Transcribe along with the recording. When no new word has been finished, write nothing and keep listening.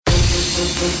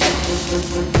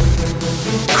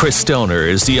Chris Stoner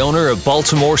is the owner of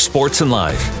Baltimore Sports and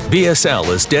Life. BSL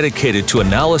is dedicated to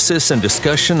analysis and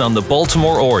discussion on the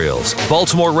Baltimore Orioles,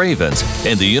 Baltimore Ravens,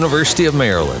 and the University of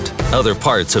Maryland. Other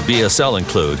parts of BSL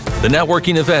include the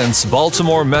networking events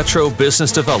Baltimore Metro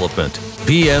Business Development,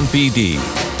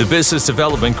 BMBD, the Business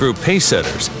Development Group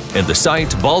Pacesetters, and the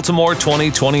site Baltimore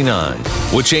 2029,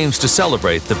 which aims to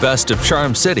celebrate the best of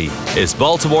Charm City as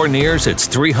Baltimore nears its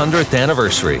 300th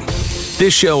anniversary.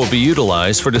 This show will be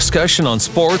utilized for discussion on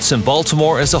sports and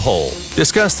Baltimore as a whole.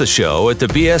 Discuss the show at the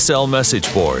BSL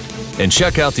message board and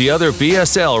check out the other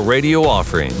BSL radio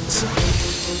offerings.